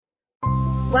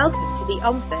Welcome to the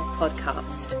OMFIF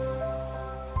podcast.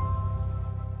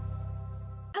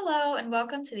 Hello and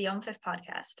welcome to the OMFIF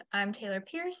podcast. I'm Taylor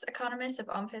Pearce, economist of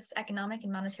OMFIF's Economic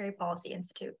and Monetary Policy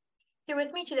Institute. Here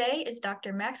with me today is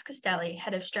Dr. Max Castelli,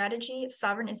 Head of Strategy of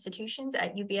Sovereign Institutions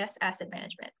at UBS Asset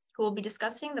Management, who will be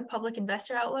discussing the public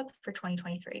investor outlook for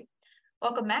 2023.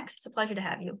 Welcome, Max. It's a pleasure to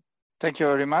have you. Thank you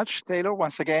very much, Taylor.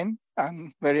 Once again,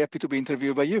 I'm very happy to be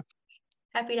interviewed by you.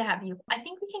 Happy to have you. I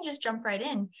think we can just jump right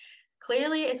in.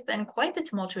 Clearly, it's been quite the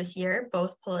tumultuous year,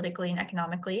 both politically and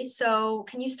economically. So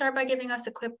can you start by giving us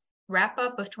a quick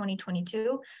wrap-up of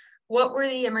 2022? What were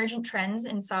the emergent trends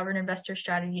in sovereign investor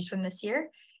strategies from this year?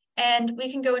 And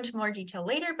we can go into more detail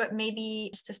later, but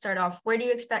maybe just to start off, where do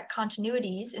you expect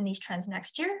continuities in these trends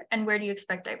next year? And where do you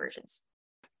expect divergence?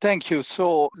 Thank you.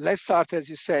 So let's start, as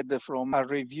you said, from a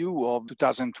review of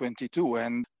 2022.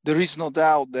 And there is no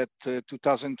doubt that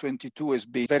 2022 has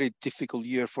been a very difficult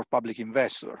year for public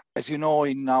investors. As you know,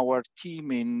 in our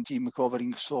team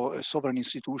covering sovereign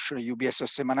institution, UBS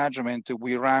Asset Management,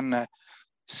 we run a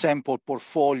sample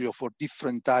portfolio for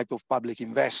different type of public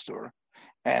investor.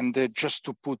 And just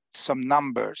to put some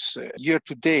numbers, year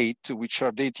to date, which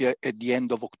are data at the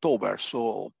end of October,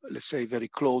 so let's say very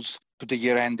close to the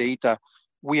year-end data,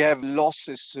 we have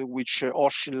losses which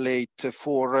oscillate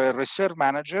for a reserve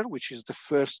manager, which is the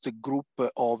first group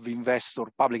of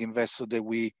public investor that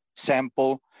we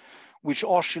sample, which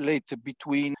oscillate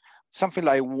between something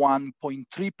like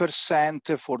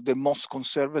 1.3% for the most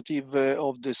conservative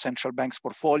of the central bank's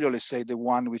portfolio, let's say the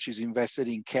one which is invested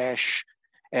in cash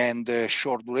and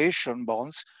short duration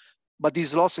bonds. But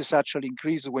these losses actually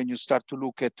increase when you start to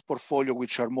look at portfolio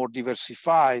which are more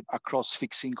diversified across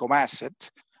fixed income assets,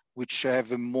 which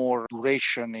have more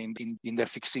duration in their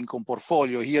fixed income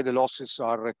portfolio. Here, the losses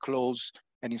are close,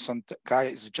 and in some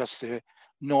cases, just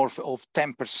north of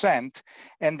 10%.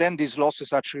 And then these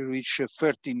losses actually reach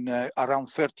around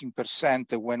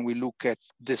 13% when we look at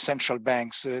the central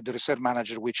banks, the reserve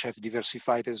manager, which have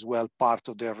diversified as well part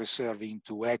of their reserve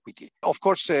into equity. Of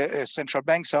course, central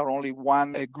banks are only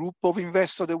one group of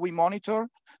investors that we monitor.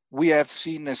 We have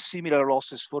seen similar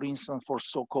losses, for instance, for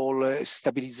so-called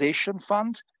stabilization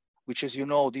fund, which, as you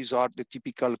know, these are the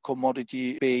typical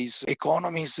commodity-based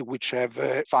economies which have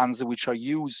funds which are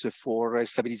used for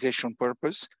stabilization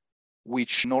purpose,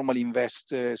 which normally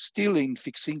invest still in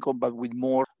fixed income, but with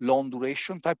more long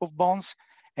duration type of bonds.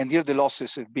 And here the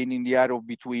losses have been in the area of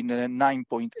between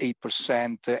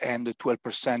 9.8% and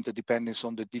 12%, depending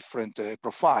on the different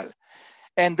profile.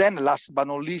 And then last but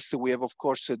not least, we have, of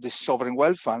course, the sovereign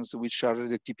wealth funds, which are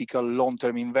the typical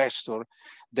long-term investor.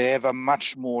 They have a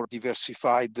much more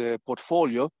diversified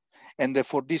portfolio. And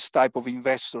for this type of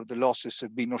investor, the losses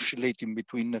have been oscillating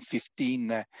between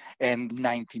 15 and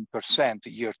 19%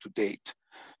 year to date.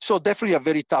 So definitely a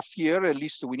very tough year. At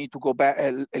least we need to go back,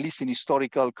 at least in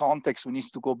historical context, we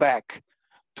need to go back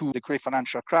to the great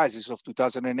financial crisis of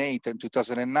 2008 and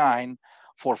 2009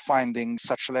 for finding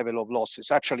such a level of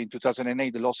losses. Actually, in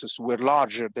 2008, the losses were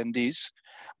larger than this,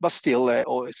 but still,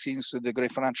 since the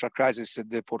great financial crisis,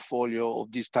 the portfolio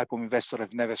of this type of investor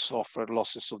have never suffered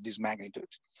losses of this magnitude.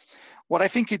 What I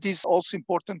think it is also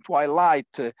important to highlight,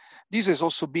 this has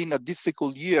also been a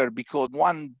difficult year because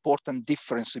one important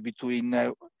difference between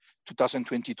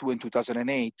 2022 and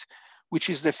 2008, which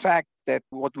is the fact that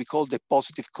what we call the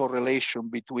positive correlation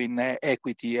between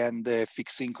equity and the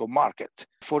fixed income market.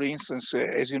 For instance,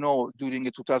 as you know, during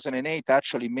 2008,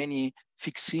 actually many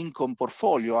fixed income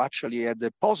portfolio actually had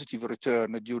a positive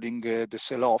return during the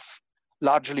sell-off,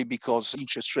 largely because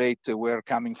interest rates were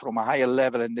coming from a higher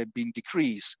level and they've been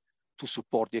decreased to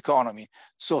support the economy.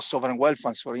 So sovereign wealth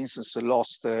funds, for instance,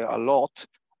 lost a lot.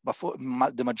 But for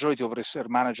the majority of reserve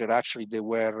managers, actually,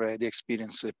 they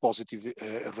experienced a positive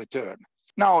return.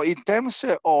 Now, in terms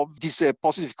of this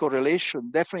positive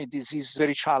correlation, definitely this is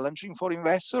very challenging for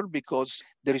investors because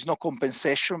there is no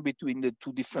compensation between the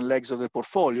two different legs of the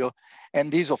portfolio.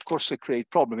 And this, of course, creates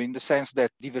a problem in the sense that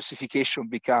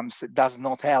diversification does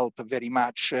not help very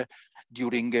much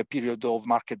during a period of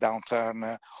market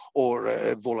downturn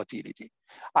or volatility.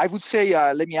 I would say,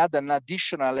 let me add an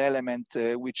additional element,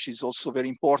 which is also very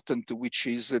important, which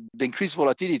is the increased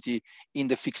volatility in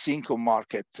the fixed income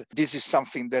market. This is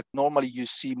something that normally you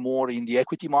see more in the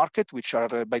equity market, which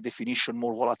are by definition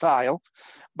more volatile.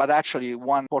 But actually,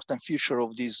 one important feature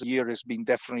of this year has been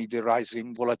definitely the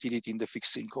rising volatility in the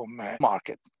fixed income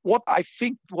market. What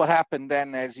happened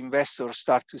then as investors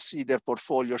start to see their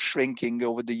portfolio shrinking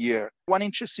over the year. One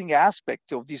interesting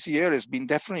aspect of this year has been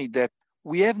definitely that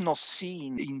we have not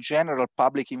seen in general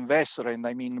public investor, and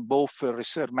I mean both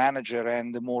reserve manager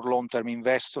and the more long-term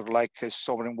investor like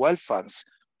sovereign wealth funds,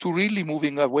 to really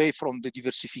moving away from the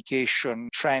diversification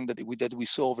trend that we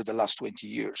saw over the last 20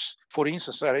 years. For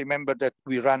instance, I remember that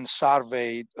we ran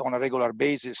survey on a regular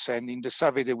basis, and in the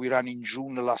survey that we ran in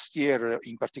June last year,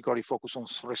 in particular focused on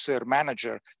reserve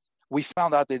manager, we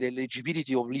found out that the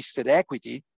eligibility of listed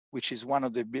equity, which is one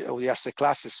of the asset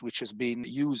classes which has been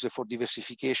used for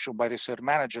diversification by reserve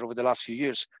manager over the last few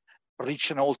years,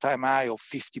 reached an all-time high of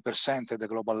 50% at the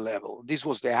global level. This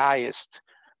was the highest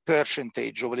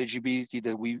percentage of eligibility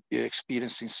that we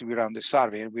experienced since we ran the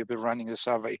survey, and we've been running the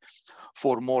survey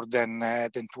for more than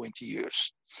 20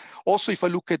 years. Also, if I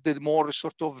look at the more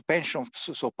sort of pension,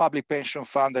 so public pension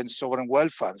fund and sovereign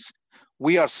wealth funds,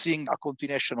 we are seeing a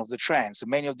continuation of the trends.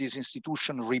 Many of these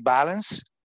institutions rebalance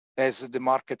as the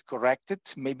market corrected,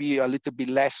 maybe a little bit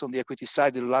less on the equity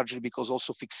side, largely because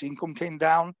also fixed income came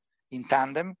down in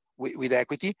tandem with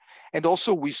equity. And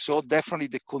also we saw definitely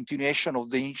the continuation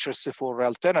of the interest for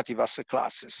alternative asset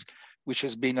classes, which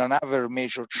has been another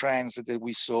major trend that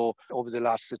we saw over the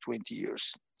last 20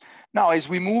 years. Now, as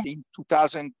we move in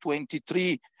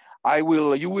 2023, you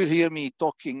will hear me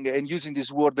talking and using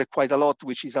this word quite a lot,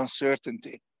 which is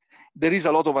uncertainty. There is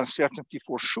a lot of uncertainty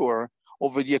for sure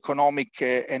over the economic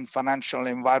and financial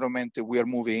environment that we are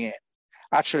moving in.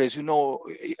 Actually, as you know,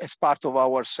 as part of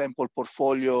our sample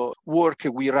portfolio work,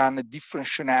 we run different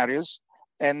scenarios,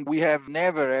 and we have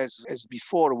never, as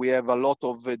before, we have a lot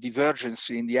of divergence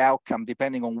in the outcome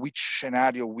depending on which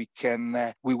scenario we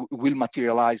will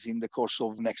materialize in the course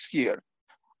of next year.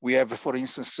 We have, for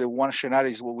instance, one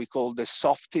scenario is what we call the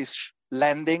softish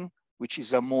landing, which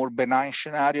is a more benign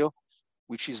scenario,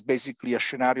 which is basically a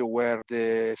scenario where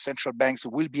the central banks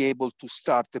will be able to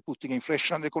start putting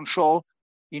inflation under control.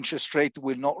 Interest rate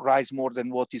will not rise more than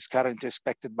what is currently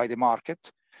expected by the market.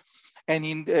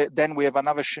 And then we have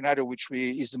another scenario, which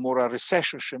is more a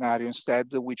recession scenario instead,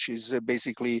 which is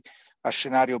basically a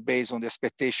scenario based on the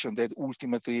expectation that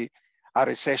ultimately a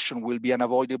recession will be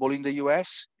unavoidable in the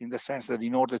US, in the sense that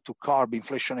in order to curb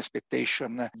inflation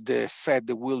expectation, the Fed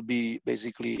will be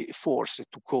basically forced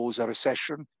to cause a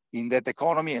recession in that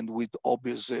economy, and with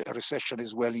obvious recession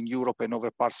as well in Europe and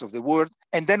other parts of the world.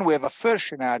 And then we have a third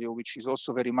scenario, which is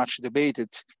also very much debated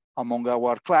among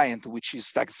our clients, which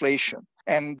is stagflation.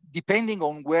 And depending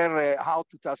on how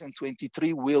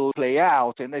 2023 will play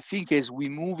out, and I think as we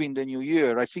move in the new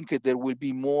year, I think there will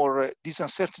be more, this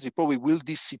uncertainty probably will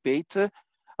dissipate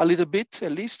a little bit,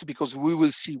 at least, because we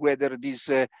will see whether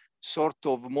this sort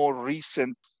of more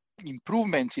recent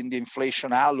improvement in the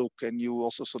inflation outlook, and you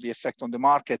also saw the effect on the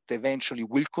market, eventually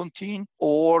will continue,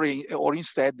 or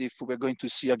instead, if we're going to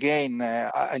see again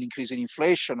an increase in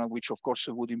inflation, which of course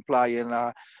would imply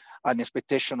an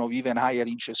expectation of even higher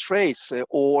interest rates,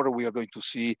 or we are going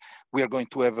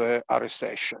to have a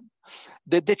recession.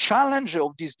 The challenge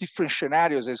of these different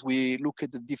scenarios as we look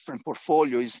at the different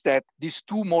portfolio is that these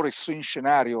two more extreme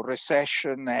scenarios,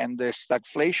 recession and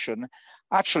stagflation,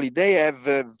 actually they have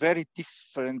a very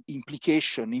different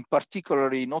implication, in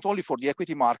particularly not only for the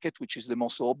equity market, which is the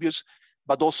most obvious,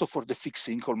 but also for the fixed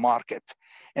income market.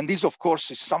 And this, of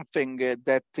course, is something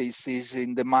that is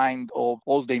in the mind of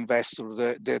all the investors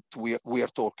that we are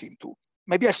talking to.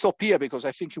 Maybe I stop here because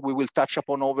I think we will touch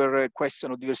upon other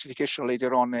question of diversification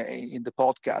later on in the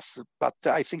podcast. But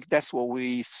I think that's what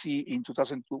we see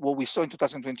what we saw in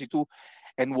 2022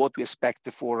 and what we expect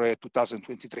for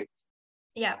 2023.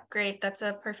 Yeah, great. That's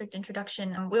a perfect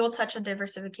introduction. We will touch on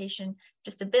diversification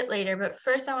just a bit later, but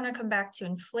first I want to come back to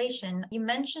inflation. You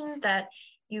mentioned that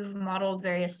you've modeled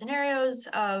various scenarios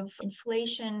of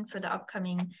inflation for the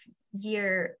upcoming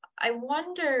year. I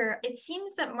wonder, it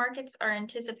seems that markets are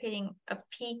anticipating a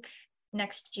peak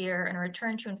next year and a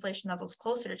return to inflation levels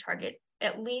closer to target,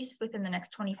 at least within the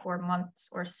next 24 months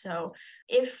or so.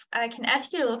 If I can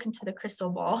ask you to look into the crystal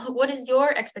ball, what is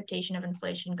your expectation of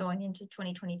inflation going into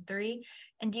 2023?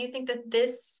 And do you think that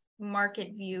this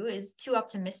market view is too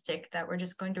optimistic, that we're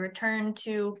just going to return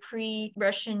to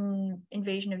pre-Russian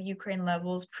invasion of Ukraine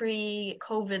levels,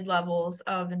 pre-COVID levels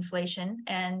of inflation?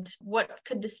 And what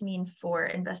could this mean for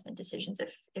investment decisions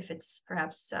if it's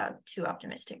perhaps too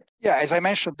optimistic? Yeah, as I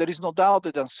mentioned, there is no doubt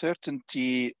that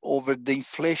uncertainty over the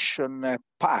inflation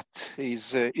path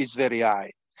is very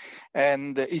high.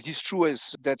 And it is true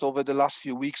that over the last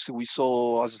few weeks, we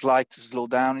saw a slight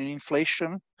slowdown in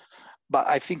inflation. But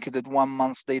I think that 1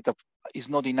 month's data is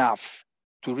not enough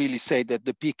to really say that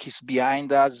the peak is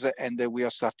behind us and that we are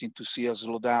starting to see a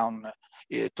slowdown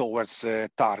towards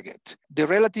target. The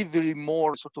relatively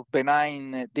more sort of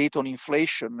benign data on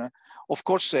inflation, of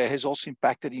course, has also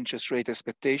impacted interest rate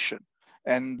expectation.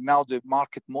 And now the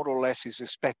market more or less is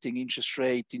expecting interest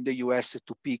rate in the US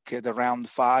to peak at around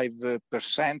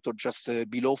 5% or just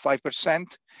below 5%.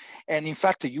 And in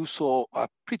fact, you saw a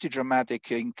pretty dramatic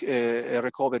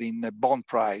recovery in the bond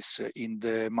price in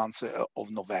the month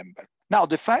of November. Now,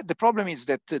 the problem is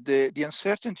that the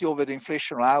uncertainty over the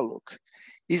inflation outlook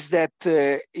is that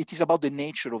it is about the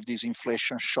nature of this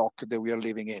inflation shock that we are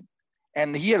living in.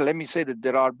 And here, let me say that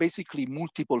there are basically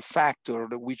multiple factors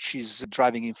which is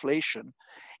driving inflation.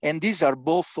 And these are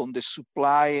both on the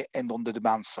supply and on the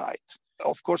demand side.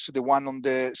 Of course, the one on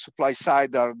the supply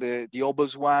side are the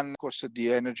obvious one. Of course,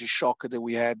 the energy shock that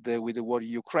we had with the war in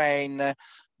Ukraine,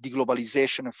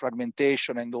 deglobalization and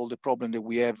fragmentation, and all the problem that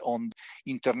we have on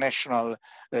international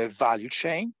value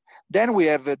chain. Then we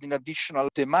have an additional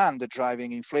demand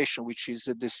driving inflation, which is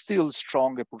the still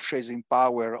strong purchasing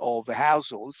power of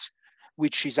households,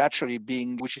 which is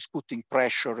putting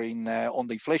pressure on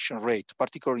the inflation rate,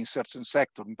 particularly in certain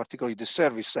sectors, in particularly the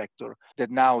service sector,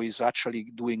 that now is actually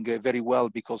doing very well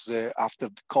because after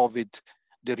COVID,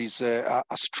 there is a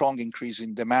strong increase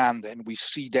in demand. And we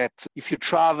see that if you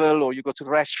travel or you go to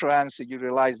restaurants, you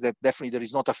realize that definitely there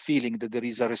is not a feeling that there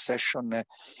is a recession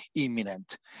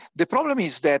imminent. The problem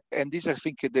is that, and this I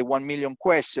think the 1 million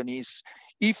question is,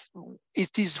 if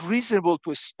it is reasonable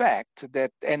to expect that,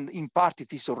 and in part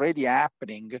it is already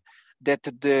happening, that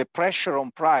the pressure on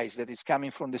price that is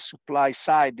coming from the supply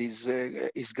side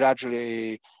is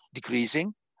gradually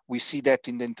decreasing. We see that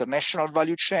in the international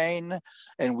value chain,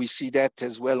 and we see that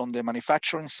as well on the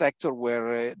manufacturing sector,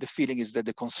 where the feeling is that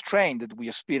the constraint that we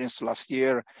experienced last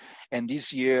year and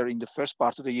this year in the first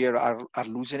part of the year are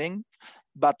loosening.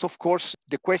 But of course,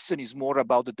 the question is more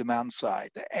about the demand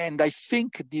side. And I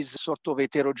think this sort of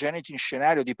heterogeneity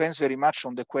scenario depends very much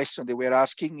on the question that we're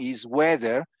asking is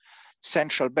whether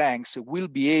central banks will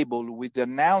be able, with the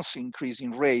announced increase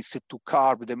in rates, to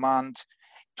curb demand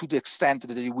to the extent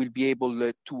that they will be able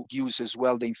to use as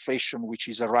well the inflation which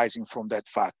is arising from that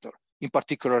factor, in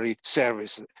particular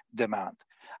service demand.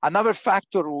 Another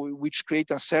factor which creates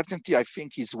uncertainty, I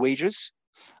think, is wages.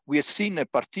 We have seen,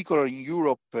 particularly in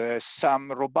Europe,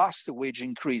 some robust wage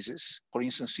increases. For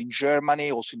instance, in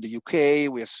Germany, also in the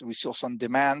UK, we saw some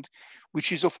demand,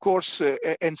 which is, of course,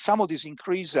 and some of these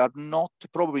increases are not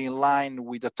probably in line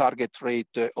with the target rate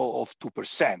of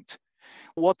 2%.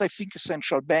 What I think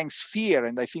central banks fear,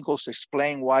 and I think also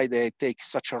explain why they take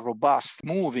such a robust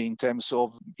move in terms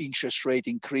of interest rate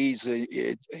increase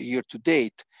year to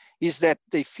date, is that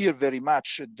they fear very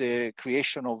much the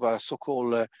creation of a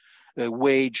so-called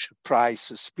wage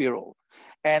price spiral.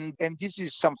 And this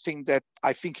is something that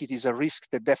I think it is a risk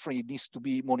that definitely needs to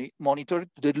be monitored.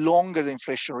 The longer the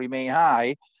inflation remains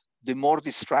high, the more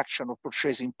distraction of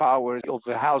purchasing power of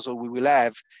the household we will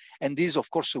have. And this, of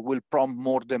course, will prompt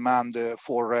more demand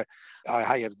for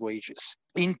higher wages.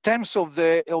 In terms of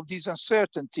this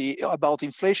uncertainty about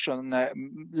inflation,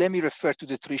 let me refer to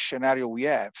the three scenarios we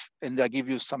have, and I'll give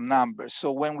you some numbers.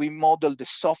 So when we model the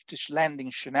softish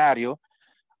landing scenario,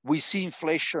 we see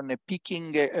inflation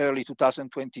peaking early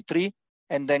 2023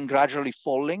 and then gradually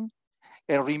falling,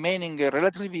 and remaining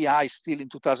relatively high still in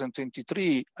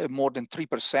 2023, more than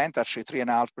 3%, actually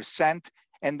 3.5%.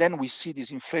 And then we see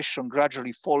this inflation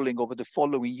gradually falling over the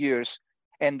following years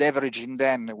and averaging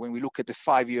then, when we look at the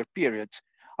 5-year period,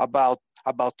 about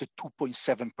the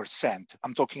 2.7%.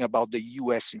 I'm talking about the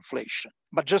US inflation.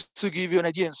 But just to give you an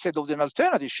idea, instead of an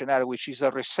alternative scenario, which is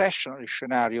a recessionary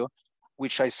scenario,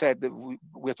 which I said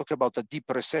we're talking about a deep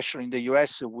recession in the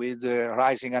US with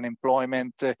rising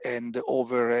unemployment and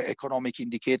over economic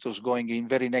indicators going in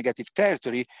very negative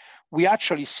territory, we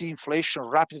actually see inflation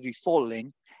rapidly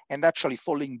falling and actually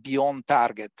falling beyond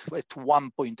target at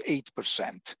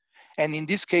 1.8%. And in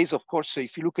this case, of course,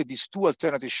 if you look at these two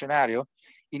alternative scenarios,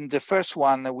 in the first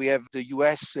one, we have the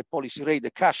US policy rate,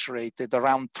 the cash rate at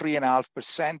around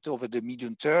 3.5% over the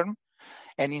medium term.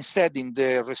 And instead, in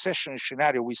the recession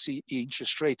scenario, we see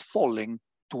interest rate falling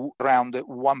to around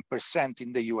 1%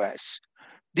 in the US.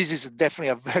 This is definitely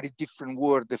a very different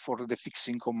world for the fixed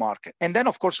income market. And then,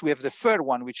 of course, we have the third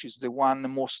one, which is the one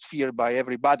most feared by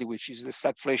everybody, which is the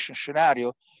stagflation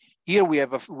scenario. Here we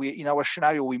have, in our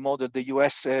scenario, we modeled the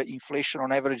US inflation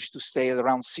on average to stay at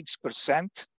around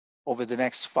 6% over the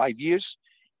next 5 years.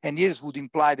 And this would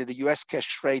imply that the US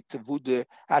cash rate would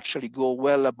actually go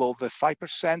well above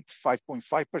 5%,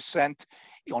 5.5%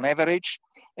 on average.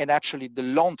 And actually the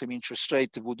long-term interest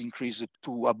rate would increase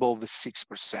to above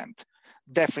 6%.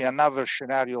 Definitely another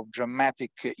scenario of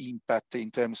dramatic impact in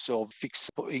terms of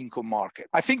fixed income market.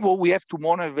 I think what we have to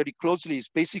monitor very closely is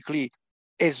basically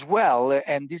as well,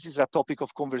 and this is a topic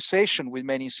of conversation with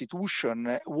many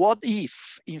institutions, what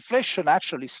if inflation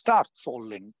actually starts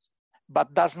falling?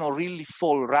 but does not really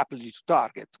fall rapidly to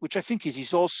target, which I think it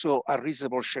is also a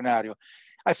reasonable scenario.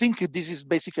 I think this is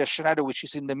basically a scenario which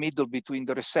is in the middle between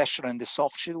the recession and the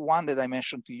soft one that I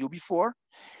mentioned to you before.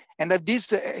 And that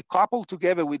this coupled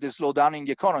together with the slowdown in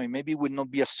the economy, maybe will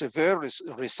not be a severe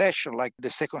recession like the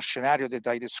second scenario that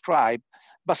I described,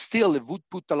 but still it would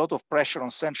put a lot of pressure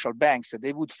on central banks, that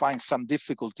they would find some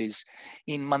difficulties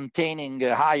in maintaining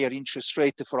a higher interest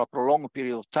rate for a prolonged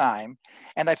period of time.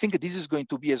 And I think this is going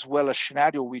to be as well a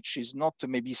scenario which is not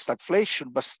maybe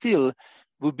stagflation, but still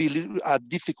would be a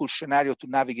difficult scenario to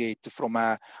navigate from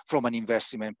an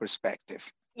investment perspective.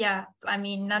 Yeah, I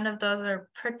mean, none of those are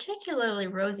particularly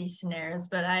rosy scenarios,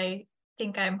 but I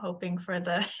think I'm hoping for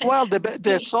the... Well,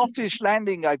 the softish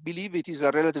landing, I believe it is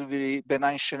a relatively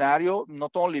benign scenario,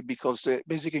 not only because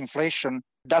basic inflation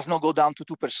does not go down to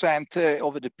 2%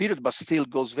 over the period, but still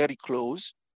goes very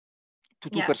close to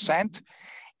 2%. Yeah.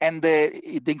 And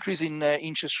the increase in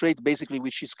interest rate, basically,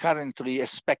 which is currently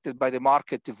expected by the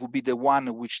market, will be the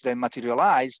one which then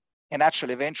materialize. And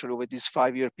actually, eventually, over this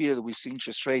 5-year period, we see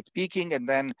interest rate peaking and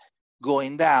then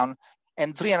going down.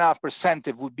 And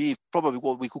 3.5% would be probably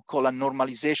what we could call a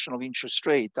normalization of interest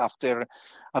rate after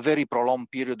a very prolonged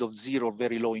period of zero,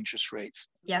 very low interest rates.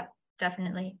 Yeah,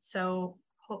 definitely. So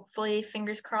hopefully,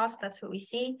 fingers crossed, that's what we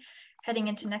see heading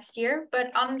into next year.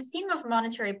 But on the theme of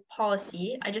monetary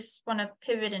policy, I just want to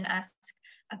pivot and ask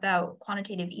about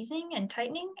quantitative easing and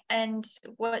tightening and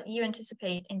what you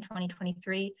anticipate in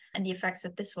 2023 and the effects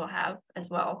that this will have as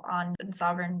well on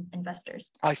sovereign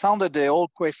investors. I found that the whole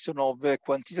question of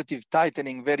quantitative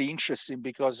tightening very interesting,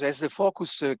 because as the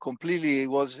focus completely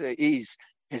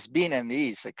has been and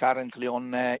is currently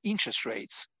on interest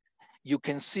rates, you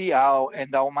can see how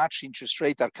much interest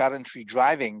rates are currently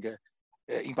driving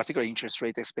in particular interest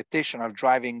rate expectation are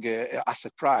driving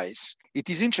asset price. It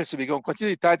is interesting because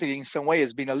quantitative tightening in some way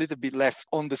has been a little bit left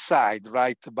on the side,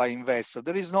 right, by investors.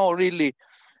 There is no really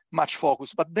much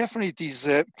focus, but definitely it is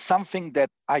something that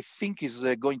I think is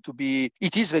going to be,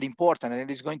 it is very important, and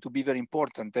it is going to be very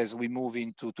important as we move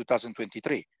into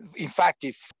 2023. In fact,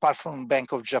 if apart from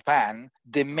Bank of Japan,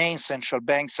 the main central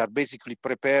banks are basically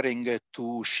preparing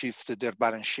to shift their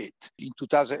balance sheet. In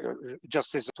 2000,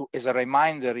 just as a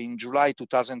reminder, in July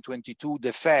 2022,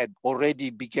 the Fed already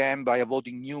began by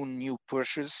avoiding new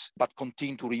purchases, but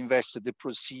continue to reinvest the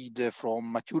proceeds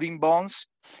from maturing bonds.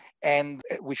 And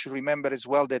we should remember as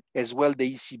well that the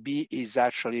ECB is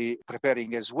actually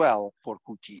preparing as well for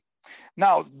QT.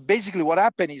 Now, basically what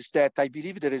happened is that I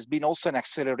believe there has been also an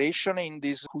acceleration in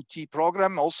this QT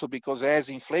program, also because as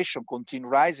inflation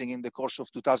continued rising in the course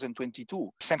of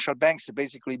 2022, central banks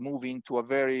basically move into a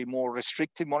very more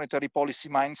restrictive monetary policy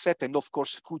mindset. And of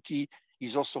course, QT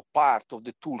is also part of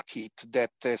the toolkit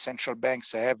that central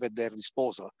banks have at their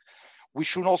disposal. We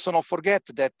should also not forget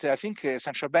that I think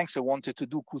central banks wanted to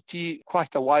do QT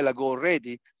quite a while ago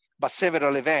already, but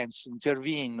several events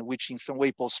intervened, which in some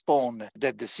way postponed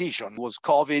that decision. It was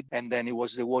COVID, and then it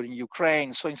was the war in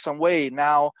Ukraine. So in some way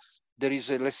now there is,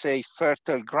 let's say,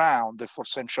 fertile ground for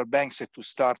central banks to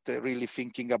start really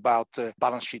thinking about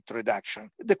balance sheet reduction.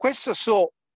 The question,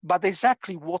 but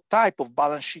exactly what type of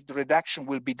balance sheet reduction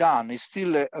will be done is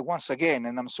still, once again,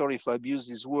 and I'm sorry if I abuse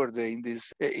this word in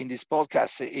this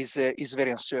podcast, is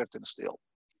very uncertain still.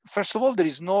 First of all, there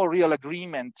is no real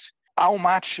agreement how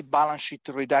much balance sheet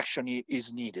reduction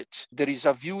is needed. There is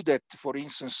a view that, for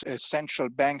instance, central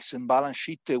banks and balance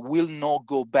sheet will not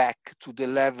go back to the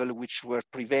level which were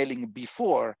prevailing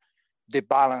before the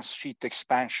balance sheet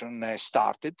expansion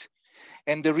started.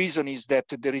 And the reason is that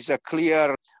there is a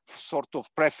clear sort of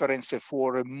preference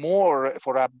for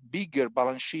a bigger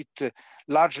balance sheet,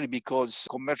 largely because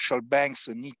commercial banks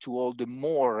need to hold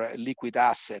more liquid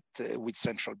asset with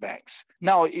central banks.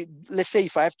 Now, let's say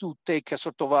if I have to take a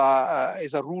sort of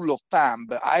as a rule of thumb,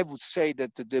 I would say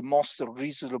that the most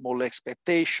reasonable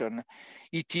expectation,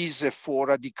 it is for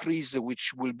a decrease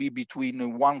which will be between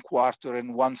 1/4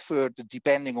 and 1/3,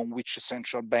 depending on which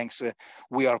central banks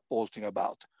we are talking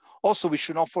about. Also, we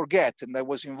should not forget, and I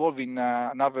was involved in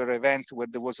another event where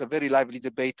there was a very lively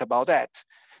debate about that.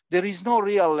 There is no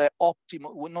real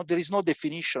there is no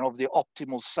definition of the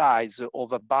optimal size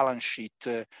of a balance sheet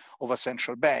of a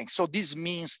central bank. So this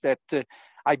means that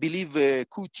I believe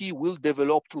QT will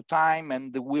develop through time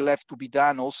and will have to be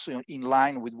done also in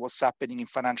line with what's happening in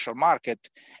financial market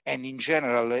and in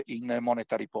general in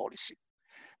monetary policy.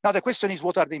 Now, the question is,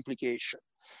 what are the implications?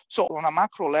 So on a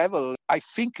macro level, I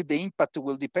think the impact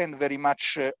will depend very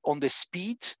much on the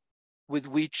speed with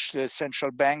which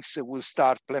central banks will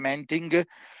start implementing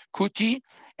QT,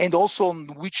 and also on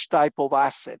which type of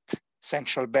asset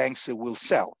central banks will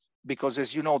sell. because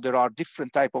as you know, there are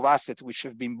different type of assets which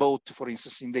have been bought, for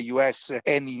instance, in the US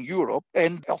and in Europe.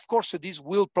 And of course, this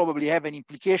will probably have an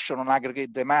implication on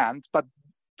aggregate demand. But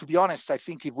to be honest, I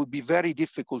think it would be very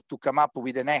difficult to come up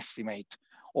with an estimate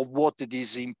of what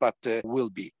this impact will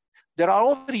be. There are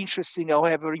other interesting,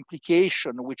 however,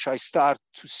 implications, which I start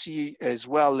to see as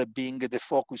well being the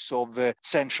focus of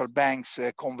central banks'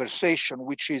 conversation,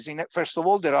 which is, first of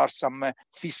all, there are some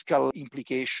fiscal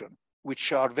implications,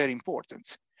 which are very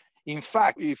important. In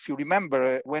fact, if you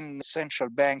remember, when central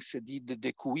banks did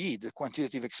the QE, the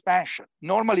quantitative expansion,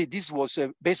 normally this was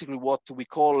basically what we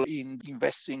call in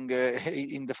investing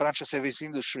in the financial service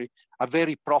industry, a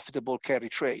very profitable carry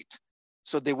trade.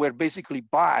 So they were basically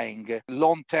buying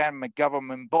long-term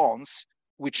government bonds,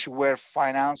 which were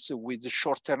financed with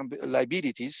short-term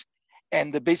liabilities.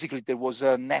 And basically there was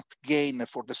a net gain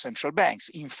for the central banks.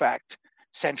 In fact,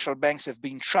 central banks have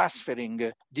been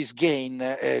transferring this gain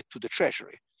to the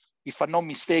treasury. If I'm not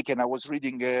mistaken, I was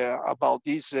reading about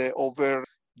this over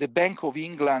the Bank of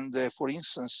England, for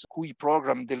instance, QE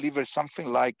program delivered something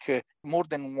like more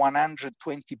than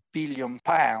 120 billion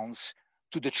pounds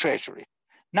to the treasury.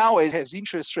 Now, as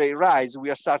interest rates rise, we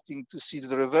are starting to see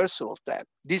the reversal of that.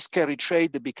 This carry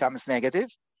trade becomes negative.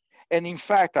 And in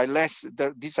fact,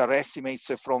 these are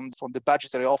estimates from the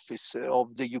budgetary office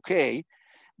of the UK,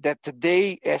 that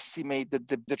they estimate that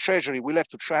the Treasury will have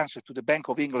to transfer to the Bank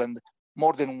of England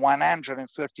more than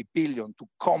 130 billion to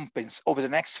compensate over the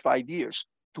next 5 years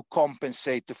to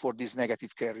compensate for this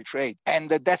negative carry trade. And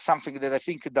that's something that I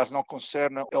think does not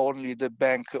concern only the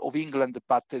Bank of England,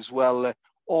 but as well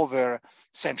over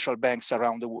central banks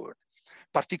around the world.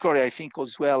 Particularly, I think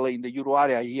as well in the euro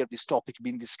area, I hear this topic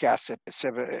being discussed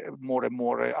more and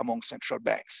more among central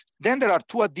banks. Then there are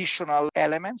two additional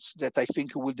elements that I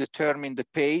think will determine the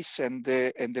pace and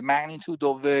the magnitude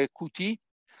of QT.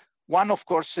 One, of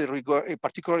course,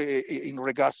 particularly in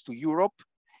regards to Europe,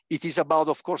 it is about,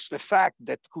 of course, the fact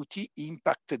that QT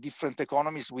impact different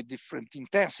economies with different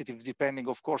intensity, depending,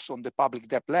 of course, on the public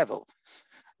debt level.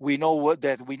 We know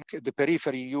that the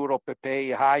periphery in Europe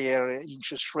pay higher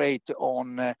interest rate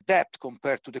on debt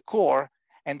compared to the core.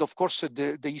 And of course,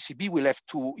 the ECB will have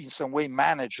to, in some way,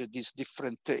 manage this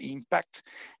different impact.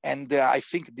 And I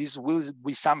think this will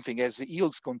be something, as the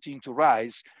yields continue to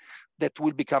rise, that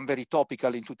will become very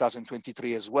topical in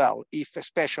 2023 as well, if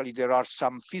especially there are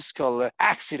some fiscal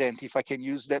accident, if I can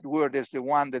use that word, as the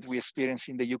one that we experience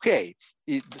in the UK.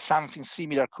 Something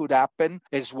similar could happen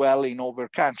as well in other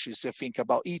countries. I think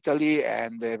about Italy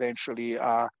and eventually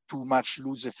too much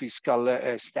loose fiscal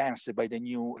stance by the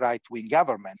new right-wing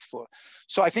government.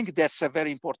 So I think that's a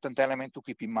very important element to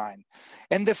keep in mind.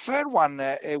 And the third one,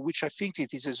 which I think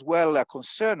it is as well a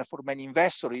concern for many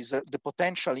investors, is the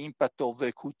potential impact of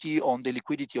QT on the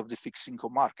liquidity of the fixed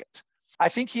income market. I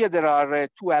think here there are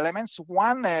two elements.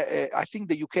 One, I think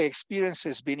the UK experience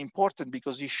has been important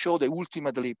because it showed that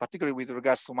ultimately, particularly with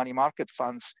regards to money market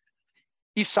funds,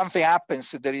 if something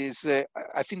happens, there is,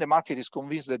 I think the market is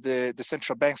convinced that the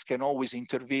central banks can always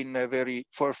intervene very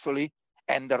forcefully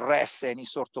and arrest any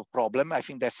sort of problem. I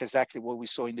think that's exactly what we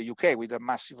saw in the UK with a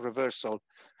massive reversal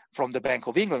from the Bank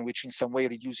of England, which in some way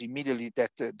reduced immediately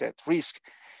that risk.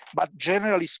 But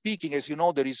generally speaking, as you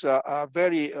know, there is a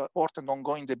very important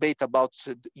ongoing debate about,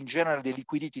 in general, the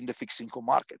liquidity in the fixed income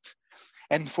market.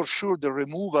 And for sure, the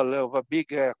removal of a big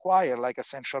acquirer like a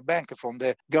central bank from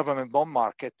the government bond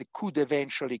market could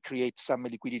eventually create some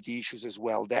liquidity issues as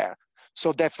well there.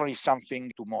 So definitely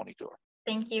something to monitor.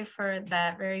 Thank you for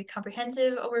that very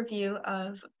comprehensive overview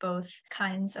of both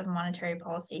kinds of monetary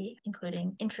policy,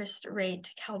 including interest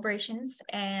rate calibrations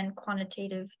and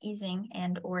quantitative easing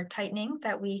and or tightening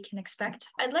that we can expect.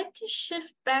 I'd like to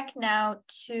shift back now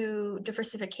to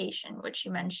diversification, which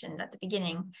you mentioned at the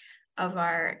beginning of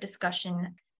our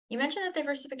discussion. You mentioned that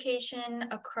diversification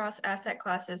across asset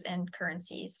classes and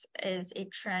currencies is a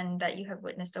trend that you have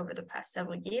witnessed over the past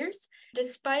several years.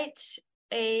 Despite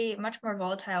a much more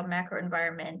volatile macro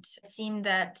environment, it seemed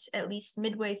that at least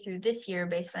midway through this year,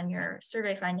 based on your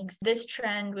survey findings, this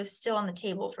trend was still on the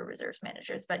table for reserves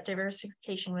managers, but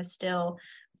diversification was still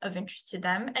of interest to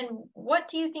them. And what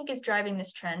do you think is driving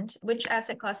this trend? Which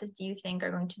asset classes do you think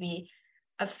are going to be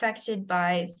affected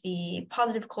by the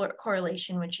positive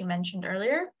correlation, which you mentioned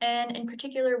earlier? And in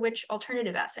particular, which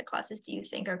alternative asset classes do you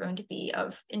think are going to be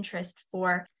of interest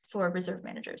for reserve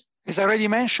managers? As I already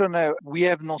mentioned, we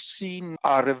have not seen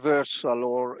a reversal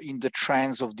or in the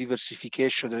trends of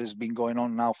diversification that has been going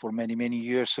on now for many, many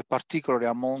years, particularly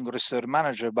among reserve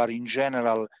managers, but in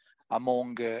general,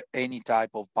 among any type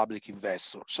of public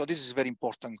investor. So this is very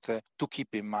important to keep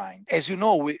in mind. As you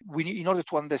know, we in order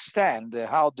to understand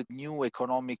how the new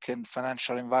economic and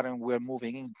financial environment we're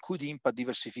moving in could impact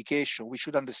diversification, we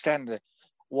should understand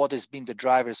what has been the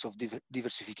drivers of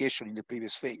diversification in the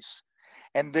previous phase.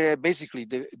 And basically,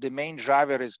 the main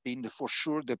driver has been, for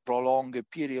sure, the prolonged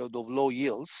period of low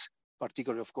yields,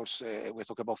 particularly, of course, we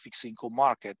talk about fixed income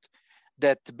market,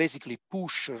 that basically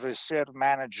push reserve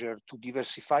manager to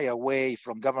diversify away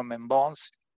from government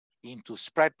bonds into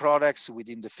spread products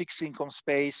within the fixed income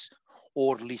space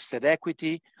or listed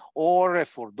equity, or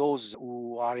for those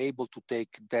who are able to take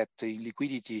that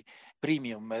liquidity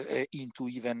premium into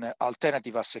even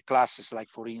alternative asset classes, like,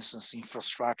 for instance,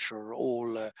 infrastructure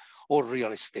or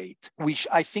real estate, which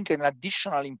I think an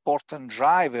additional important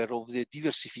driver of the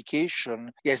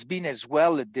diversification has been as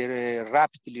well the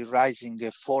rapidly rising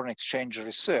foreign exchange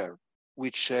reserve,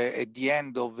 which at the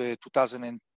end of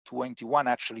 2021,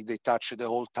 actually, they touched the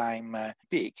all-time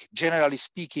peak. Generally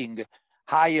speaking,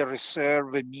 higher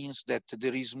reserve means that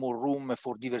there is more room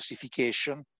for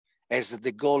diversification, as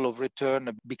the goal of return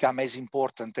become as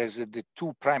important as the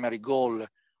two primary goals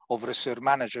of reserve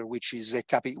manager, which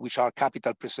are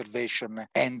capital preservation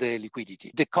and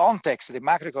liquidity. The context, the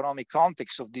macroeconomic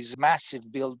context of this massive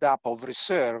buildup of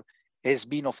reserve has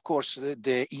been, of course,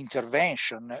 the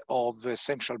intervention of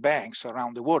central banks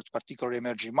around the world, particularly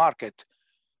emerging market,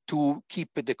 to keep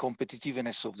the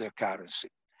competitiveness of their currency.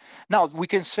 Now, we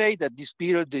can say that this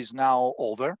period is now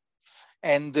over.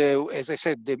 And as I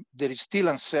said, there is still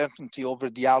uncertainty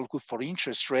over the outlook for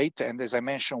interest rate. And as I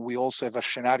mentioned, we also have a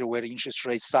scenario where interest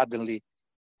rates in a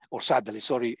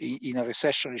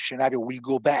recessionary scenario, will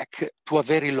go back to a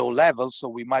very low level. So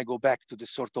we might go back to the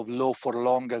sort of low for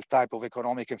longer type of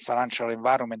economic and financial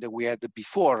environment that we had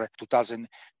before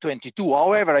 2022.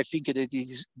 However, I think that it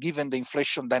is, given the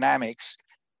inflation dynamics,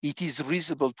 it is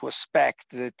reasonable to expect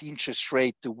that interest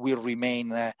rate will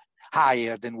remain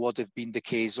higher than what have been the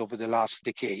case over the last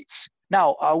decades.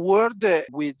 Now, a word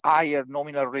with higher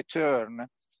nominal return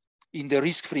in the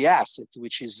risk-free asset,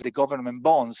 which is the government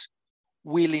bonds,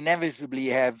 will inevitably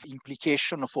have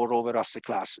implication for other asset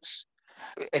classes.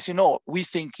 As you know, we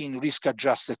think in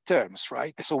risk-adjusted terms,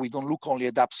 right? So we don't look only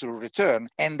at absolute return,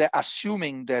 and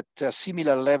assuming that a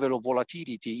similar level of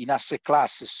volatility in asset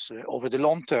classes over the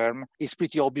long term, it's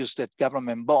pretty obvious that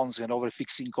government bonds and other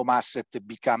fixed income assets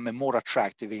become more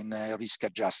attractive in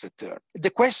risk-adjusted terms.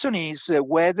 The question is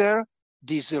whether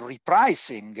this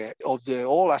repricing of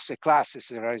all asset classes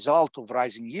as a result of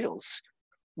rising yields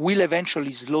will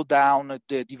eventually slow down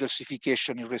the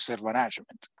diversification in reserve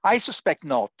management. I suspect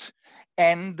not.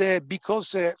 And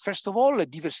because, first of all,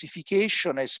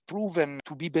 diversification has proven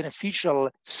to be beneficial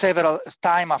several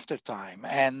time after time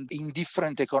and in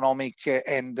different economic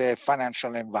and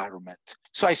financial environment.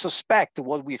 So I suspect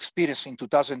what we experienced in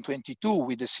 2022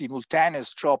 with the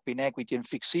simultaneous drop in equity and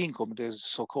fixed income, the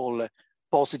so-called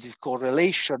positive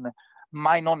correlation,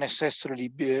 might not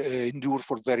necessarily endure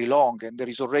for very long. And there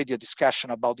is already a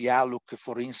discussion about the outlook,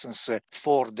 for instance,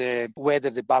 for whether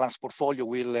the balanced portfolio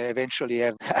will eventually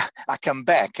have a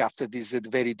comeback after this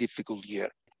very difficult year.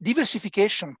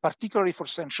 Diversification, particularly for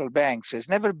central banks, has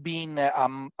never been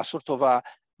a sort of a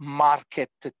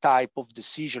market type of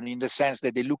decision, in the sense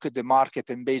that they look at the market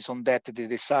and based on that, they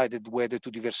decided whether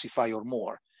to diversify or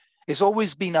more. It's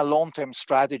always been a long-term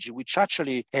strategy, which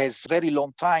actually has very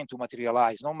long time to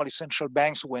materialize. Normally, central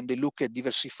banks, when they look at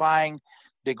diversifying,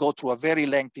 they go through a very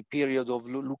lengthy period of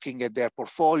looking at their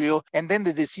portfolio, and then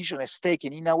the decision is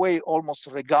taken in a way almost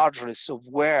regardless of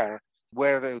where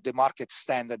the market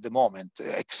stands at the moment.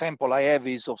 Example I have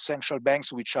is of central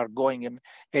banks which are going in,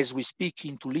 as we speak,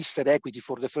 into listed equity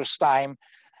for the first time.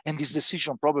 And this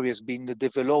decision probably has been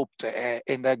developed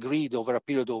and agreed over a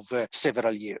period of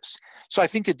several years. So I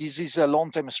think that this is a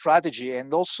long-term strategy,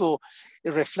 and also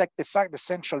reflect the fact that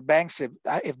central banks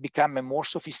have become a more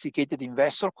sophisticated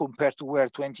investor compared to where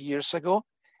 20 years ago.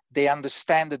 They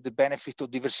understand the benefit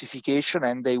of diversification,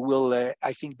 and they will,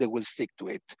 I think they will stick to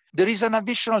it. There is an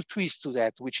additional twist to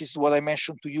that, which is what I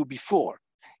mentioned to you before.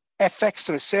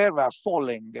 FX reserves are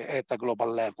falling at a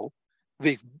global level,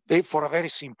 for a very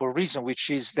simple reason, which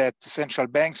is that central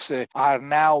banks are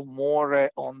now more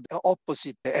on the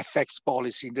opposite FX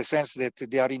policy, in the sense that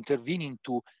they are intervening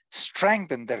to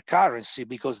strengthen their currency,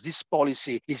 because this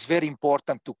policy is very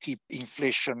important to keep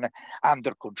inflation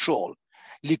under control.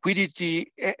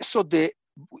 Liquidity,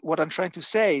 what I'm trying to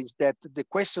say is that the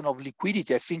question of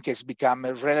liquidity, I think, has become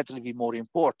relatively more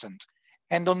important.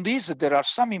 And on this, there are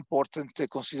some important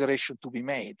considerations to be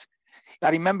made. I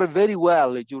remember very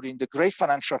well during the great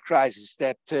financial crisis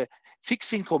that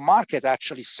fixed income market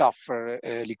actually suffer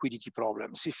liquidity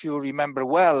problems. If you remember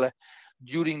well,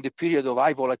 during the period of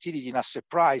high volatility in asset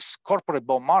price, corporate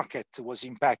bond market was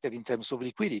impacted in terms of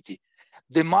liquidity.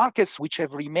 The markets which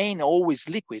have remained always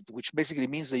liquid, which basically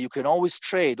means that you can always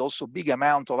trade also big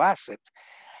amount of asset,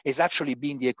 is actually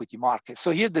being the equity market. So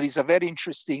here there is a very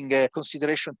interesting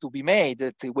consideration to be made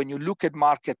that when you look at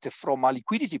market from a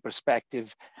liquidity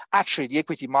perspective, actually the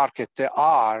equity market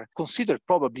are considered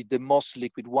probably the most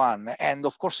liquid one. And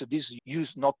of course, this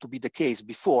used not to be the case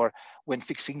before when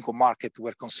fixed income market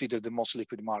were considered the most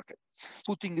liquid market.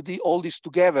 Putting all this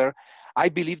together, I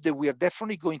believe that we are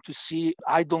definitely going to see,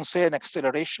 I don't say an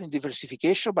acceleration in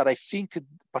diversification, but I think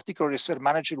particularly asset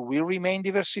manager will remain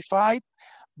diversified.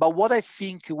 But what I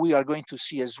think we are going to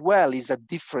see as well is a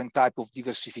different type of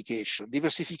diversification.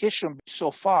 Diversification so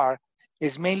far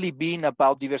has mainly been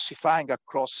about diversifying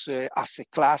across asset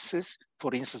classes.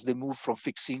 For instance, the move from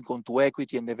fixed income to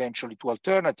equity and eventually to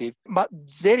alternative. But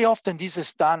very often this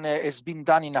has been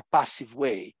done in a passive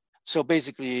way. So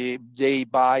basically, they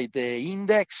buy the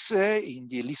index in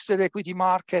the listed equity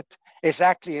market,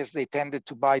 exactly as they tended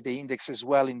to buy the index as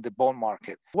well in the bond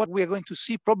market. What we are going to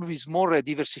see probably is more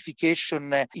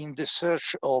diversification in the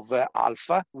search of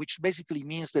alpha, which basically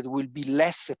means that there will be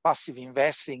less passive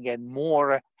investing and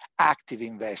more active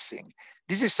investing.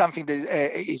 This is something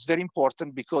that is very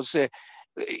important because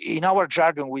in our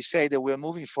jargon, we say that we're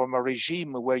moving from a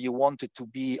regime where you wanted to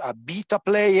be a beta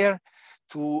player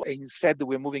to instead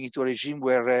we're moving into a regime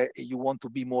where you want to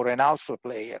be more an alpha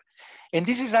player. And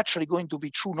this is actually going to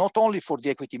be true not only for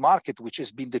the equity market, which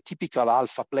has been the typical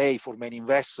alpha play for many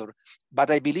investors, but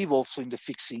I believe also in the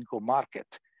fixed income market.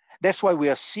 That's why we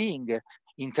are seeing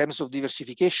in terms of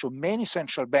diversification, many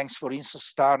central banks, for instance,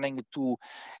 starting to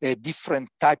a different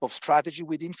type of strategy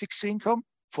within fixed income.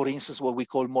 For instance, what we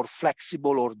call more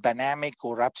flexible or dynamic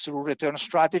or absolute return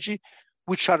strategy,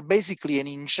 which are basically an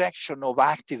injection of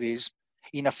activism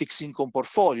in a fixed income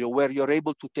portfolio where you're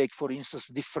able to take, for instance,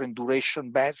 different duration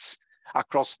bets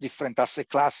across different asset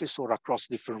classes or across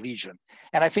different regions.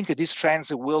 And I think these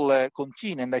trends will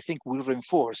continue and I think will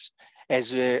reinforce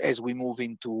as we move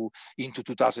into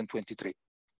 2023.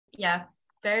 Yeah,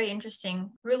 very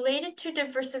interesting. Related to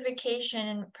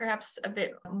diversification, perhaps a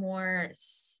bit more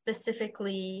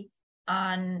specifically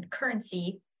on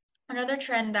currency, another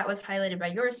trend that was highlighted by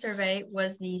your survey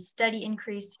was the steady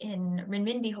increase in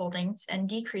renminbi holdings and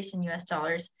decrease in US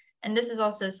dollars. And this is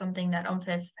also something that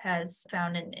OMFIF has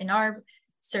found in our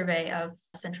survey of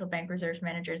central bank reserve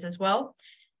managers as well.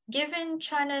 Given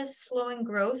China's slowing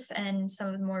growth and some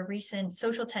of the more recent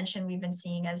social tension we've been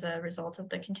seeing as a result of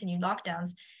the continued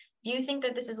lockdowns, do you think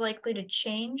that this is likely to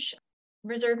change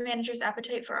reserve managers'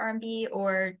 appetite for RMB,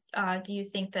 or do you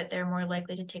think that they're more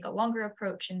likely to take a longer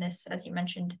approach in this? As you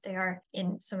mentioned, they are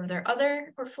in some of their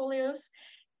other portfolios.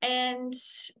 And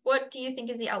what do you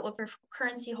think is the outlook for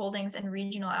currency holdings and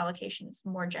regional allocations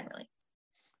more generally?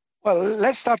 Well,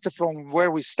 let's start from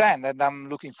where we stand, and I'm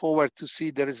looking forward to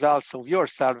see the results of your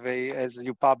survey as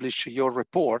you publish your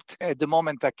report. At the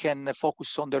moment, I can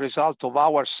focus on the result of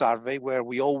our survey, where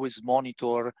we always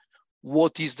monitor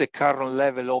what is the current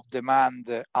level of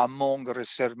demand among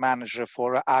reserve managers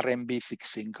for RMB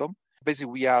fixed income.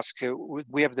 Basically, we ask,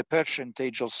 we have the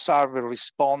percentage of survey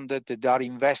responded that are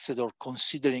invested or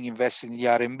considering investing in the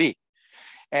RMB.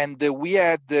 And we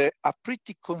had a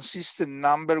pretty consistent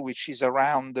number, which is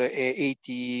around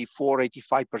 84,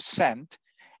 85%.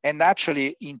 And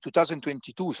actually in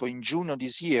 2022, so in June of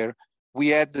this year, we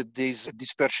had this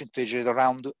percentage at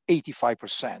around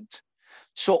 85%.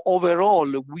 So overall,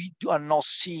 we are not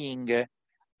seeing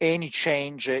any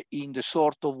change in the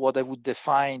sort of what I would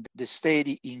define the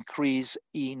steady increase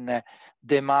in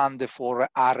demand for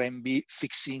RMB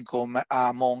fixed income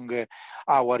among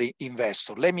our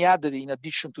investors. Let me add that in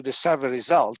addition to the survey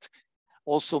result,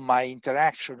 also my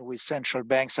interaction with central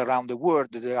banks around the world,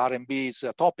 the RMB is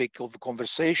a topic of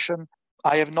conversation.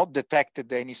 I have not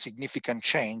detected any significant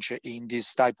change in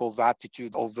this type of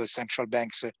attitude of central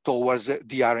banks towards the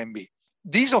RMB.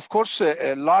 These, of course,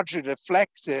 largely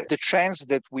reflect the trends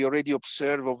that we already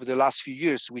observed over the last few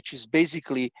years, which is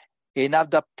basically an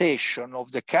adaptation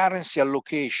of the currency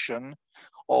allocation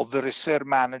of the reserve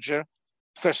manager,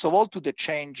 first of all, to the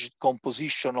changed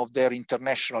composition of their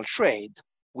international trade,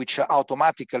 which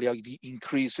automatically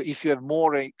increase. If you have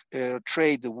more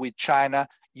trade with China,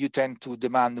 you tend to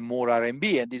demand more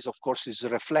RMB, and this, of course, is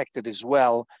reflected as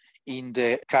well in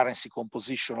the currency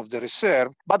composition of the reserve,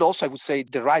 but also I would say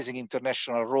the rising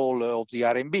international role of the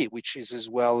RMB, which is as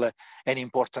well an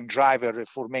important driver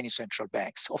for many central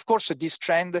banks. Of course, this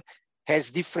trend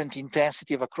has different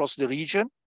intensity across the region.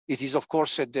 It is, of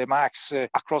course, the max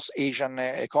across Asian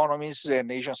economies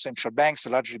and Asian central banks,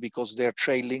 largely because their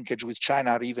trade linkage with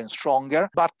China are even stronger.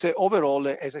 But overall,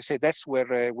 as I said, that's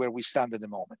where we stand at the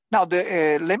moment. Now,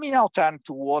 let me now turn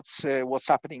to what's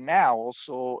happening now,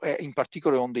 also in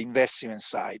particular on the investment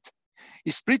side.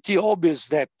 It's pretty obvious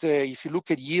that if you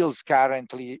look at yields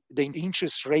currently, the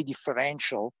interest rate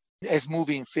differential has moved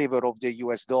in favor of the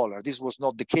US dollar. This was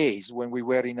not the case when we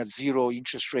were in a zero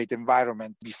interest rate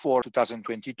environment before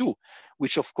 2022,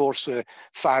 which of course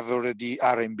favored the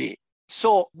RMB.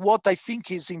 So what I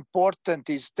think is important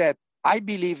is that I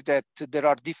believe that there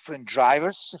are different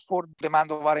drivers for demand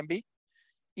of RMB.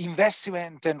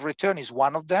 Investment and return is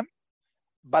one of them.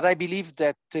 But I believe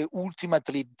that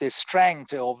ultimately the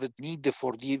strength of the need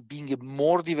for being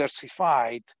more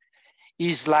diversified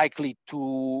is likely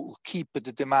to keep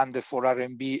the demand for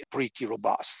RMB pretty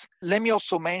robust. Let me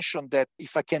also mention that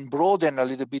if I can broaden a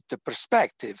little bit the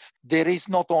perspective, there is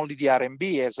not only the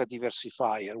RMB as a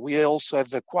diversifier. We also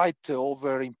have a quite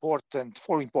already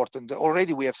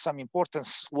we have some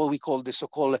importance, what we call the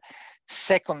so-called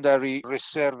secondary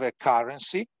reserve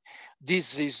currency.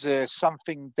 This is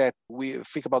something that we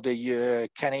think about the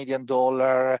Canadian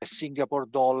dollar, Singapore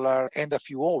dollar, and a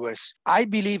few others. I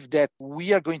believe that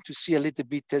we are going to see a little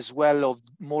bit as well of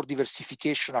more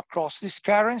diversification across this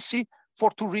currency for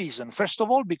two reasons. First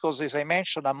of all, because as I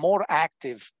mentioned, a more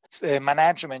active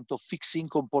management of fixed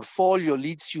income portfolio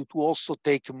leads you to also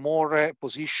take more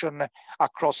position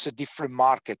across a different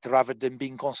market rather than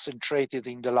being concentrated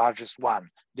in the largest one,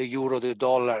 the euro, the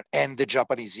dollar, and the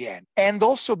Japanese yen. And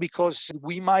also because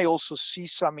we might also see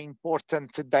some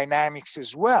important dynamics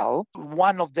as well.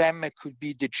 One of them could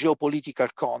be the geopolitical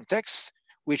context,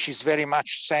 which is very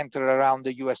much centered around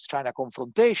the US-China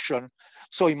confrontation.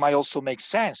 So it might also make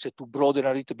sense to broaden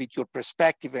a little bit your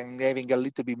perspective and having a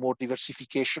little bit more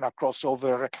diversification across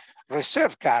over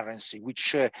reserve currency,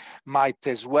 which might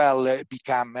as well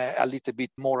become a little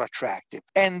bit more attractive.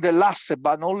 And last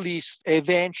but not least,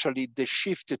 eventually the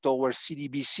shift towards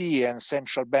CBDC and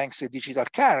central banks' digital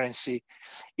currency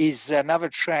is another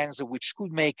trend which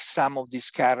could make some of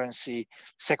this currency,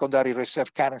 secondary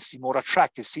reserve currency, more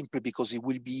attractive simply because it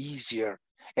will be easier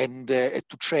and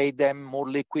to trade them, more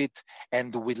liquid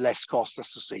and with less cost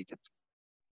associated.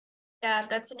 Yeah,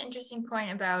 that's an interesting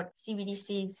point about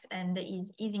CBDCs and the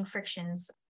easing frictions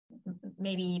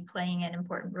maybe playing an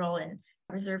important role in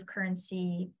reserve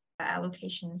currency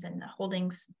allocations and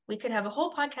holdings. We could have a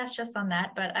whole podcast just on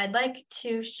that, but I'd like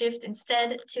to shift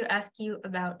instead to ask you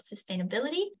about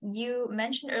sustainability. You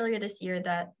mentioned earlier this year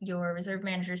that your reserve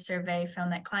manager survey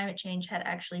found that climate change had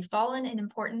actually fallen in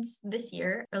importance this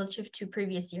year relative to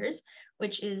previous years,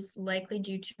 which is likely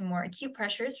due to more acute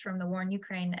pressures from the war in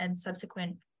Ukraine and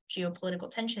subsequent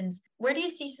geopolitical tensions. Where do you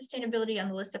see sustainability on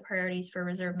the list of priorities for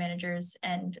reserve managers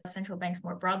and central banks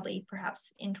more broadly,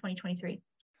 perhaps in 2023?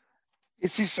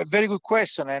 This is a very good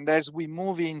question. And as we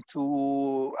move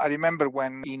into, I remember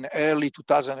when in early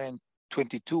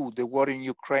 2022, the war in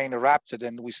Ukraine erupted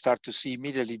and we start to see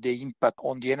immediately the impact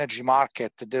on the energy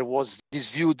market. There was this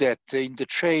view that in the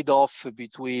trade-off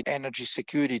between energy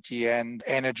security and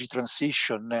energy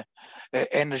transition,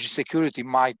 energy security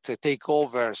might take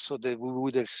over so that we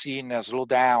would have seen a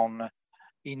slowdown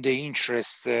in the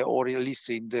interest or at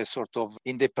least in the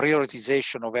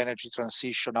prioritization of energy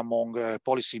transition among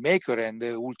policymakers and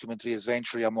ultimately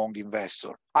eventually among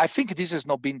investors. I think this has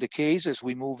not been the case as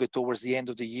we move towards the end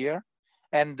of the year.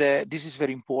 And this is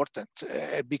very important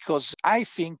because I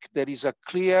think there is a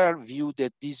clear view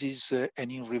that this is an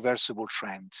irreversible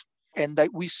trend. And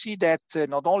we see that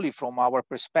not only from our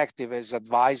perspective as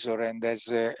advisor and as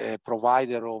a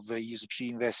provider of ESG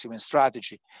investment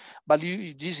strategy, but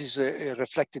this is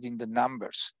reflected in the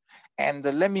numbers. And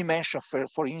let me mention,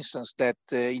 for instance, that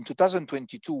in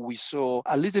 2022, we saw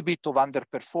a little bit of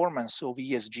underperformance of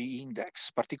ESG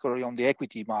index, particularly on the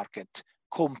equity market,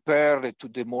 compared to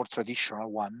the more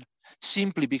traditional one,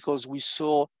 simply because we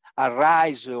saw a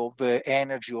rise of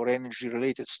energy or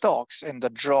energy-related stocks and a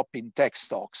drop in tech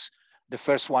stocks. The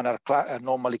first one are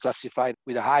normally classified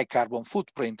with a high carbon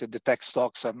footprint, and the tech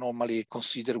stocks are normally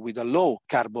considered with a low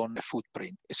carbon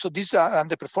footprint. So this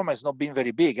underperformance has not been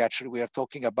very big. Actually, we are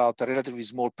talking about a relatively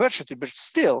small purchase, but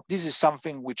still, this is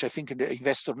something which I think the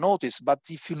investor noticed. But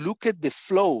if you look at the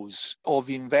flows of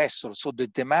investors, so the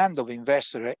demand of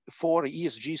investors for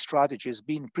ESG strategy has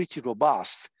been pretty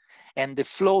robust. And the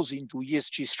flows into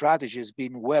ESG strategy has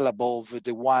been well above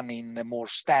the one in a more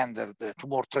standard,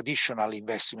 more traditional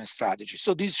investment strategy.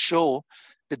 So this shows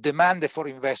the demand for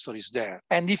investors is there.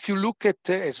 And if you look at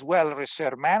as well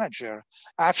reserve manager,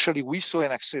 actually we saw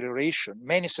an acceleration.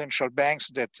 Many central banks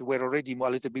that were already a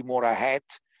little bit more ahead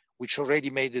which already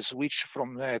made the switch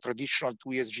from traditional to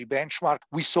ESG benchmark.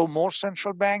 We saw more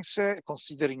central banks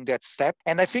considering that step.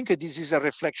 And I think this is a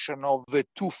reflection of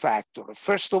two factors.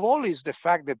 First of all is the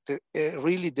fact that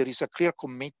really there is a clear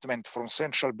commitment from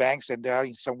central banks, and they are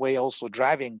in some way also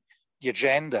driving the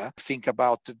agenda. Think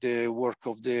about the work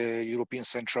of the European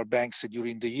central banks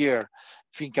during the year.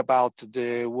 Think about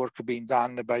the work being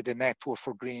done by the network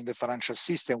for greening the financial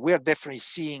system. We are definitely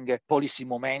seeing policy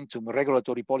momentum,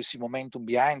 regulatory policy momentum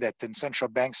behind that, and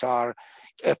central banks are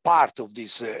a part of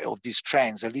these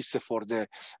trends, at least for the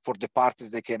part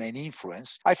that they can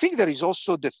influence. I think there is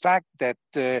also the fact that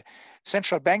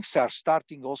central banks are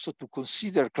starting also to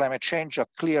consider climate change a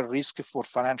clear risk for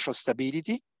financial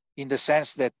stability, in the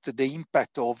sense that the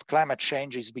impact of climate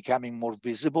change is becoming more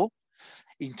visible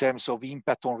in terms of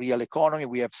impact on real economy.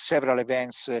 We have several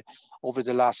events over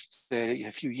the last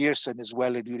few years, and as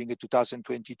well during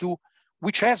 2022,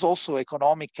 which has also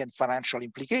economic and financial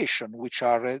implication, which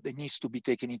are needs to be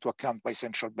taken into account by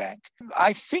central bank.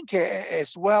 I think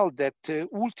as well that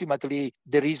ultimately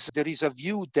there is a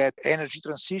view that energy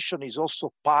transition is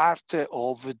also part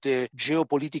of the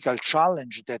geopolitical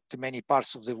challenge that many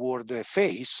parts of the world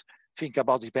face. Think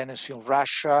about dependency on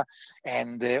Russia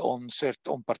and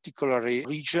on particular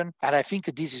region. And I think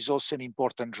this is also an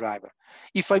important driver.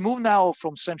 If I move now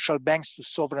from central banks to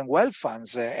sovereign wealth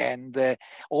funds and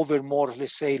over more,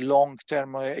 let's say,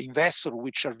 long-term investors,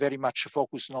 which are very much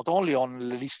focused not only on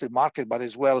the listed market, but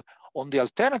as well on the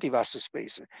alternative asset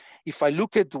space. If I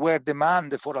look at where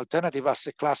demand for alternative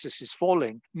asset classes is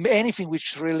falling, anything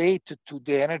which related to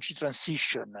the energy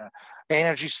transition,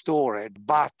 energy storage,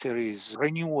 batteries,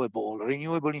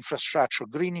 renewable infrastructure,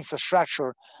 green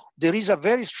infrastructure, there is a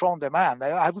very strong demand.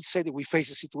 I would say that we face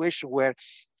a situation where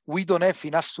we don't have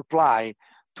enough supply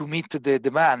to meet the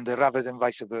demand rather than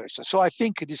vice versa. So I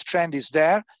think this trend is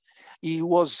there. It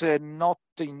was not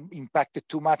impacted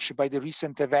too much by the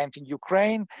recent event in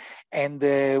Ukraine, and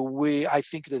I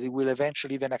think that it will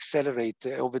eventually even accelerate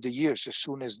over the years as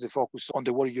soon as the focus on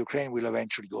the war in Ukraine will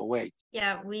eventually go away.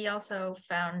 Yeah, we also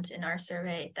found in our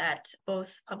survey that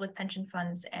both public pension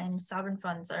funds and sovereign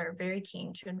funds are very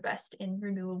keen to invest in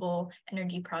renewable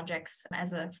energy projects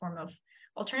as a form of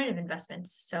alternative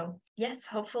investments. So yes,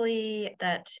 hopefully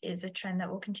that is a trend that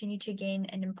will continue to gain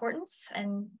in importance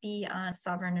and be on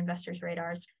sovereign investors'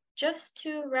 radars. Just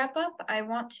to wrap up, I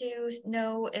want to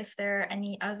know if there are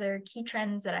any other key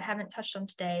trends that I haven't touched on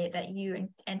today that you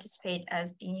anticipate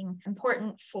as being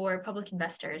important for public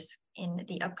investors in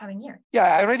the upcoming year.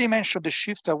 Yeah, I already mentioned the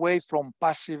shift away from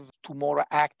passive to more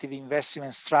active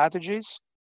investment strategies.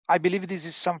 I believe this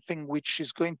is something which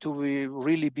is going to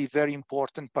really be very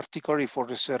important, particularly for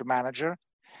reserve manager.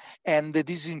 And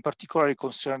this in particular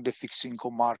concerns the fixed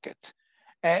income market.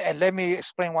 And let me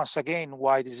explain once again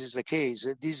why this is the case.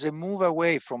 This is a move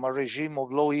away from a regime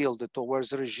of low yield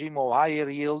towards a regime of higher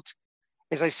yield.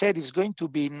 As I said, it's going to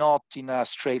be not in a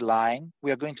straight line.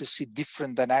 We are going to see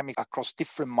different dynamics across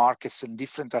different markets and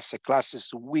different asset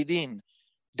classes within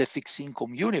the fixed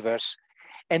income universe.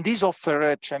 And these offer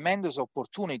a tremendous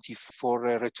opportunity for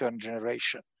return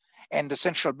generation. And the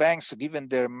central banks, given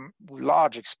their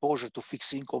large exposure to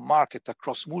fixed income market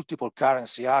across multiple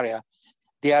currency area,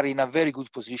 they are in a very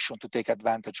good position to take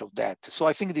advantage of that. So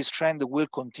I think this trend will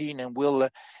continue and will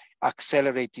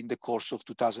accelerate in the course of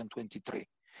 2023.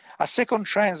 A second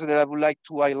trend that I would like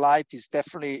to highlight is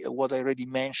definitely what I already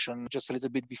mentioned just a little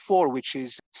bit before, which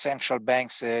is central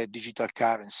banks' digital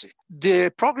currency.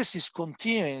 The progress is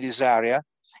continuing in this area.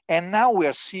 And now we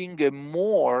are seeing a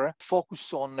more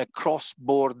focus on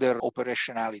cross-border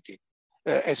operationality.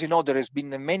 As you know, there has been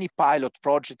many pilot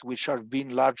projects which have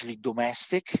been largely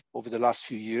domestic over the last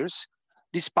few years.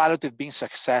 These pilots have been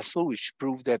successful, which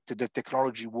proved that the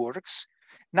technology works.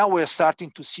 Now we're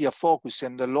starting to see a focus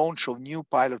and the launch of new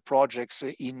pilot projects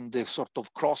in the sort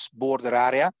of cross-border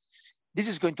area. This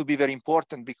is going to be very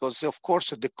important because, of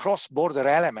course, the cross-border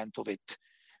element of it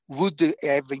would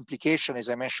have implication, as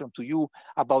I mentioned to you,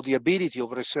 about the ability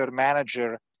of a reserve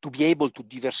manager to be able to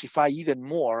diversify even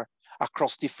more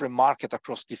across different markets,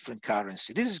 across different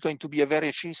currencies. This is going to be a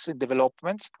very recent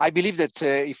development. I believe that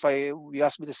if you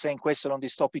asked me the same question on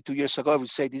this topic 2 years ago, I would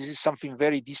say this is something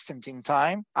very distant in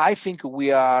time. I think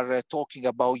we are talking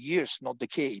about years, not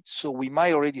decades. So we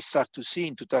might already start to see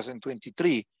in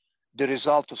 2023 the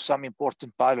result of some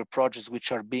important pilot projects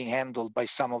which are being handled by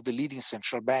some of the leading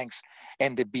central banks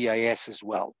and the BIS as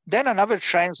well. Then another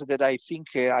trend that I think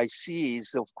I see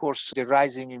is, of course, the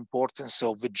rising importance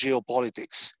of the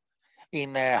geopolitics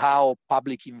in how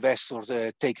public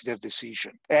investors take their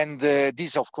decision. And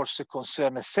this, of course,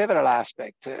 concerns several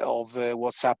aspects of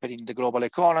what's happening in the global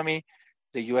economy,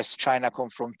 the US-China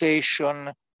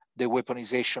confrontation, the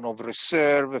weaponization of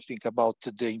reserve, think about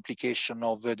the implication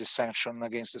of the sanction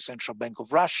against the Central Bank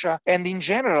of Russia, and in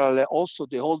general, also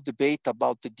the whole debate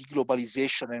about the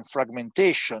deglobalization and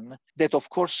fragmentation that, of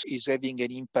course, is having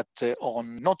an impact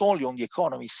on not only on the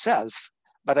economy itself,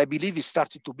 but I believe it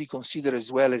started to be considered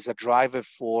as well as a driver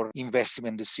for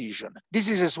investment decision. This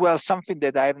is as well something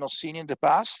that I have not seen in the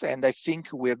past, and I think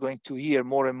we're going to hear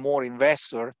more and more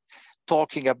investors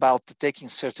talking about taking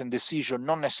certain decisions,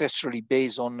 not necessarily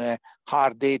based on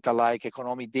hard data like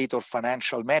economic data or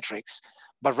financial metrics,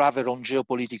 but rather on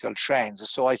geopolitical trends.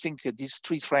 So I think these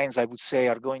three trends, I would say,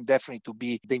 are going definitely to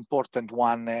be the important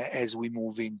one as we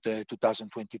move into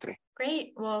 2023.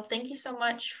 Great. Well, thank you so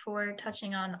much for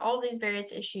touching on all these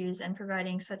various issues and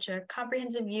providing such a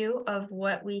comprehensive view of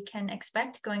what we can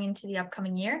expect going into the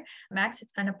upcoming year. Max,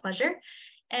 it's been a pleasure.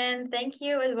 And thank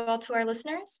you as well to our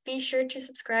listeners. Be sure to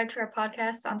subscribe to our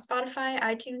podcast on Spotify,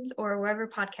 iTunes, or wherever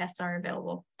podcasts are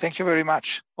available. Thank you very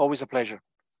much. Always a pleasure.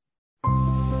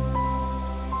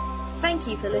 Thank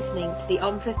you for listening to the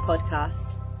OMFIF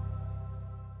podcast.